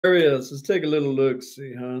Aquarius, let's take a little look,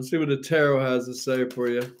 see, huh? See what the tarot has to say for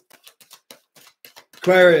you.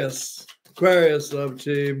 Aquarius, love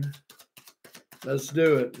team. Let's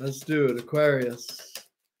do it. Let's do it, Aquarius.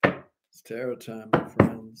 It's tarot time, my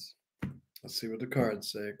friends. Let's see what the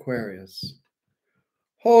cards say. Aquarius.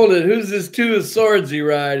 Hold it. Who's this Two of Swordsy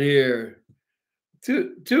right here?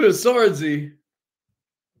 Two of Swordsy.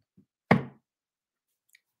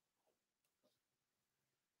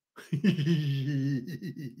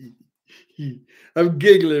 I'm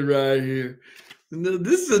giggling right here.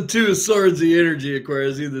 This is a Two of Swordsy energy,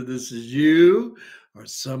 Aquarius. Either this is you or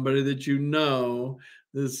somebody that you know.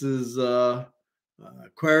 This is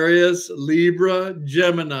Aquarius, Libra,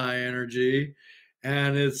 Gemini energy.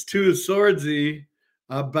 And it's Two of Swordsy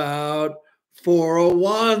about Four of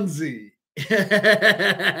Wandsy.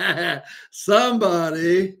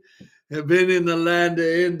 Somebody have been in the land of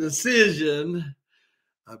indecision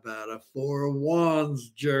about a Four of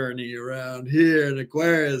Wands journey around here in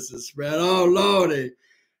Aquarius is spread. Oh, Lordy.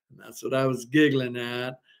 And that's what I was giggling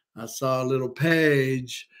at. I saw a little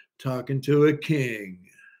page talking to a king.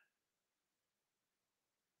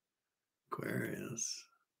 Aquarius.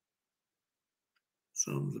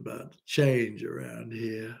 Something's about to change around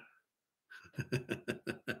here.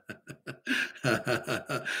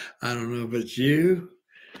 I don't know if it's you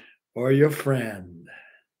or your friend.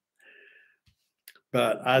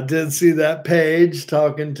 But I did see that page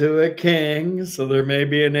talking to a king, so there may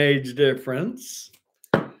be an age difference.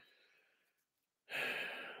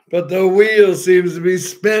 But the wheel seems to be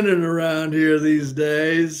spinning around here these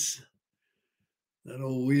days. That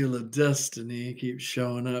old wheel of destiny keeps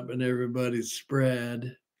showing up in everybody's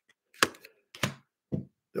spread.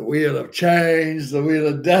 The wheel of change, the wheel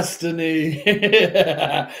of destiny,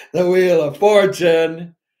 the wheel of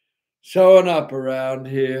fortune showing up around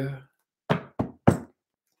here.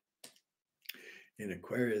 In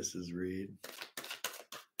Aquarius's read.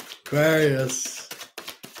 Aquarius.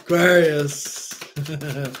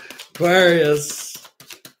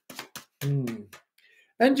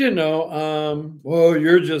 And you know, well,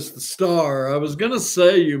 you're just the star. I was going to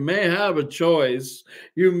say you may have a choice.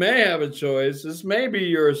 This may be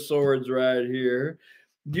your swords right here.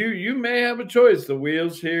 You may have a choice. The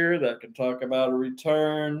wheel's here that can talk about a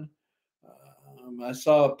return. I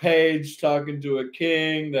saw a page talking to a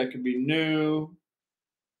king that could be new.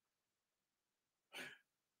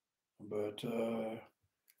 But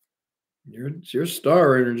your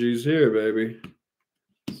star energy's here, baby.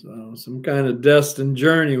 So some kind of destined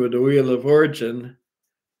journey with the Wheel of Fortune.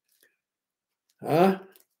 Huh?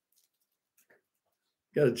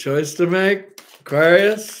 Got a choice to make,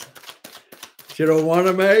 Aquarius? That you don't want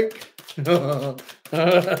to make?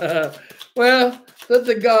 Well, let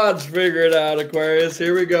the gods figure it out, Aquarius.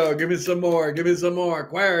 Here we go. Give me some more.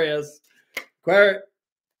 Aquarius.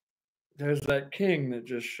 There's that king that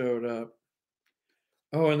just showed up.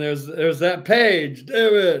 Oh, and there's that page.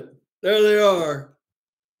 Damn it. There they are.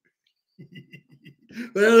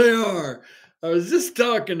 There they are. I was just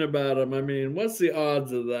talking about them. I mean, what's the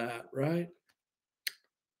odds of that, right?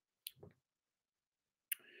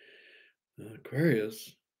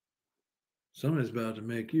 Aquarius, somebody's about to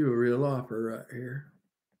make you a real offer right here.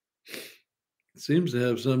 It seems to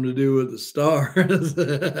have something to do with the stars.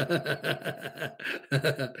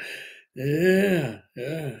 Yeah.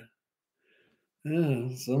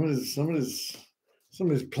 Somebody's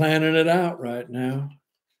planning it out right now.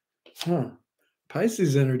 Huh.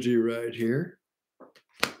 Pisces energy right here.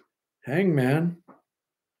 Hangman.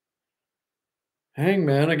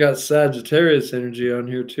 I got Sagittarius energy on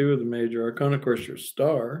here too, the major arcana, of course, your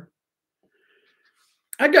star.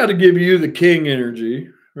 I got to give you the king energy,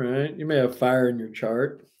 right? You may have fire in your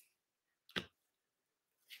chart.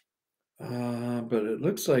 But it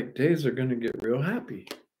looks like days are going to get real happy.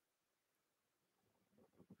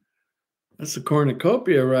 That's a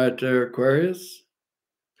cornucopia right there, Aquarius.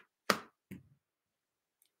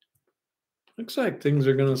 Looks like things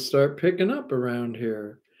are going to start picking up around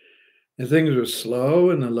here. And things were slow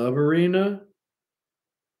in the love arena.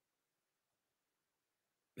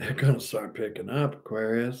 They're going to start picking up,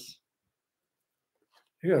 Aquarius.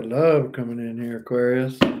 You got love coming in here,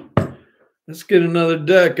 Aquarius. Let's get another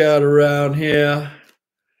deck out around here.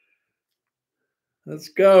 Let's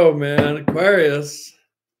go, man. Aquarius.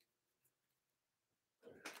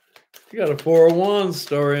 You got a Four of Wands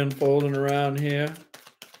story unfolding around here.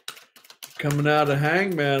 Coming out of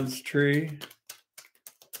Hangman's tree.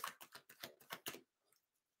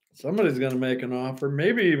 Somebody's going to make an offer,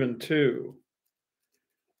 maybe even two.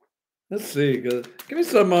 Let's see. Give me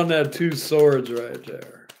something on that Two Swords right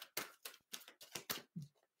there.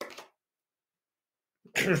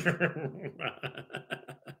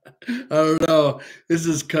 I don't know. This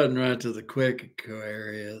is cutting right to the quick,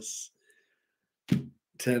 Aquarius.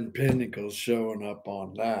 10 Pentacles showing up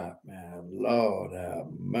on that, man. Lord have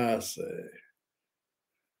mercy.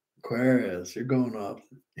 Aquarius, you're going off.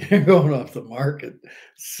 You're going off the market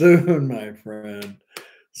soon, my friend.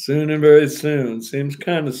 Soon and very soon. Seems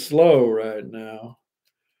kind of slow right now.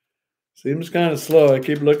 Seems kind of slow. I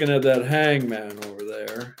keep looking at that hangman over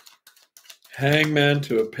there. Hangman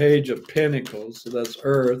to a page of pentacles. So that's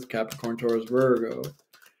Earth, Capricorn, Taurus, Virgo.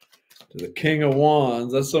 To the King of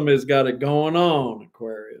Wands. That's somebody's got it going on,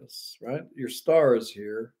 Aquarius, right? Your star is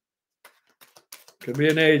here. Could be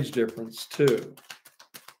an age difference, too.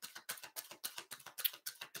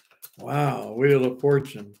 Wow, Wheel of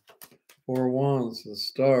Fortune. 4 Wands, the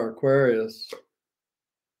star, Aquarius.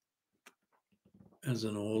 As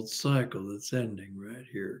an old cycle that's ending right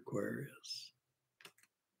here, Aquarius.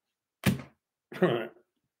 And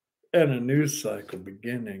a new cycle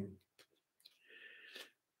beginning.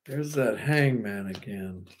 There's that hangman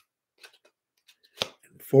again.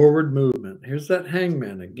 And forward movement. Here's that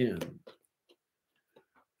hangman again.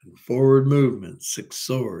 And forward movement, 6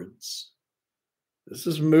 swords. This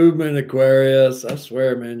is movement, Aquarius. I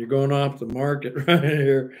swear, man, you're going off the market right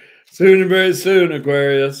here. Soon and very soon,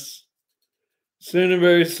 Aquarius. Soon and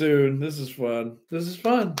very soon. This is fun. This is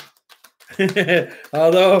fun.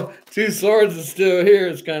 Although 2 swords is still here,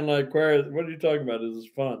 it's kind of like Aquarius. What are you talking about? This is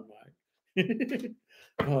fun, Mike.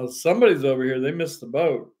 Oh, somebody's over here. They missed the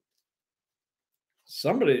boat.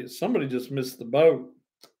 Somebody just missed the boat.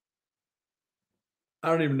 I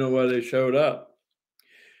don't even know why they showed up.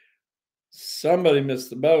 Somebody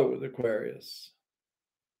missed the boat with Aquarius.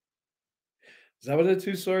 Is that what the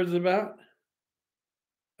 2 swords is about?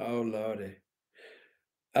 Oh, Lordy.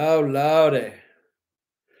 Oh, Lordy.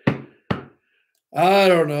 I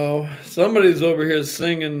don't know. Somebody's over here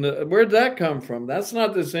singing. Where'd that come from? That's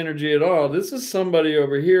not this energy at all. This is somebody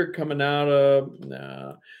over here coming out of,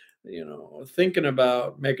 thinking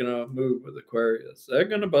about making a move with Aquarius. They're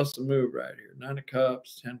going to bust a move right here. 9 of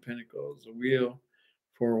Cups, 10 Pentacles, a wheel,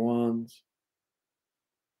 4 Wands.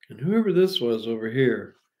 And whoever this was over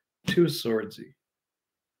here, 2 of Swordsy,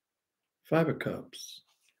 5 of Cups.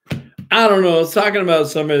 I don't know. It's talking about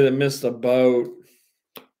somebody that missed a boat.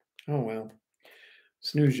 Oh, well.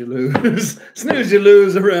 Snooze, you lose. Snooze, you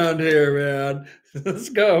lose around here, man. Let's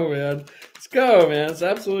go, man. Let's go, man. It's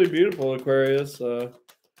absolutely beautiful, Aquarius.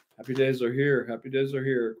 Happy days are here. Happy days are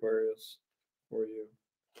here, Aquarius, for you.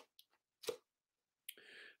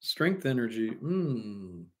 Strength energy.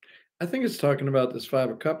 I think it's talking about this 5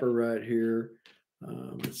 of Cupper right here.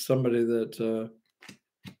 It's somebody that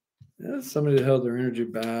somebody that held their energy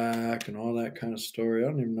back and all that kind of story. I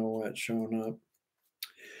don't even know why it's showing up.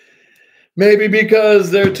 Maybe because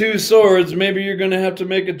they're 2 swords, maybe you're going to have to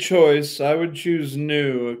make a choice. I would choose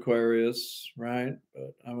new, Aquarius, right?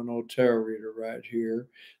 But I'm an old tarot reader right here.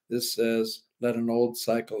 This says, let an old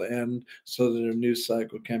cycle end so that a new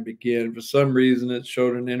cycle can begin. For some reason, it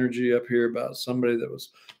showed an energy up here about somebody that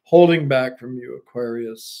was holding back from you,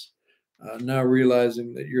 Aquarius, now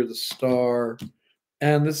realizing that you're the star.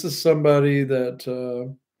 And this is somebody that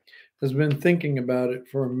has been thinking about it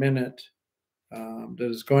for a minute. That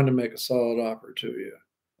is going to make a solid offer to you.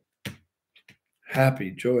 Happy,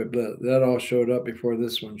 joy, bliss. That all showed up before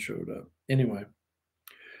this one showed up. Anyway,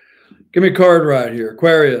 give me a card right here.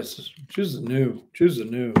 Aquarius. Choose the new. Choose the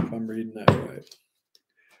new if I'm reading that right.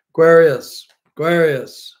 Aquarius.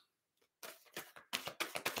 Aquarius.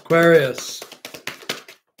 Aquarius.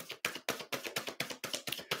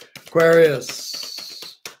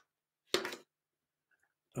 Aquarius.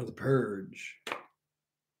 Oh, the Purge.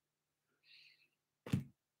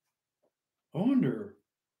 I wonder,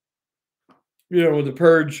 with the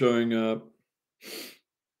Purge showing up,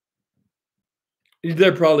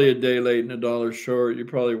 they're probably a day late and $1 short. You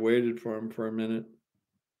probably waited for them for a minute.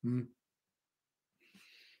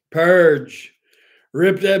 Purge.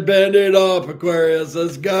 Rip that Band-Aid off, Aquarius.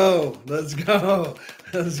 Let's go. Let's go.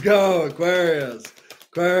 Let's go, Aquarius.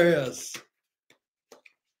 Aquarius.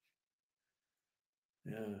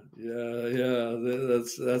 Yeah.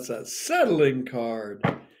 That's a settling card.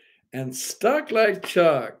 And stuck like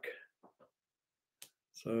Chuck.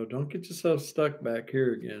 So don't get yourself stuck back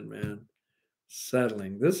here again, man.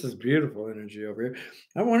 Settling. This is beautiful energy over here.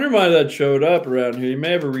 I wonder why that showed up around here. You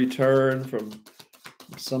may have a return from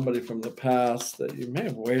somebody from the past that you may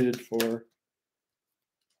have waited for.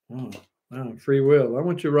 Oh, wow. Free will. I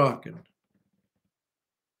want you rocking.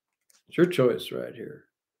 It's your choice right here.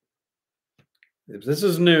 If this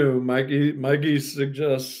is new, Mikey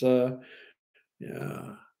suggests,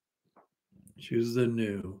 choose the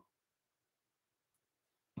new.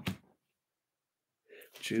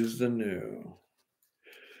 Choose the new.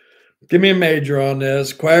 Give me a major on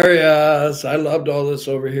this. Aquarius. I loved all this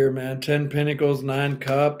over here, man. 10 Pentacles, 9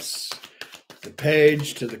 Cups, the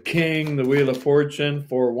Page to the King, the Wheel of Fortune,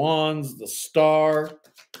 4 Wands, the Star.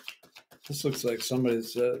 This looks like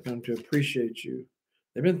somebody's going to appreciate you.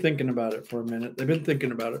 They've been thinking about it for a minute.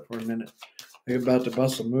 They're about to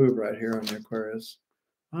bust a move right here on the Aquarius.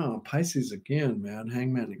 Oh, Pisces again, man.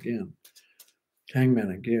 Hangman again.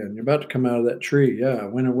 Hangman again. You're about to come out of that tree. Yeah,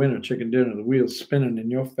 winner, winner, chicken dinner. The wheel's spinning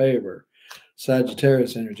in your favor.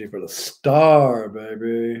 Sagittarius energy for the Star,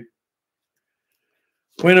 baby.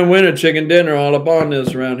 Winner, winner, chicken dinner. All up on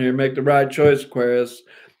this around here. Make the right choice, Aquarius.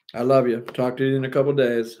 I love you. Talk to you in a couple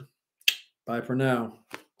days. Bye for now.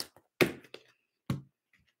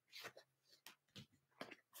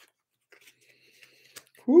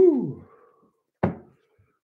 Woo.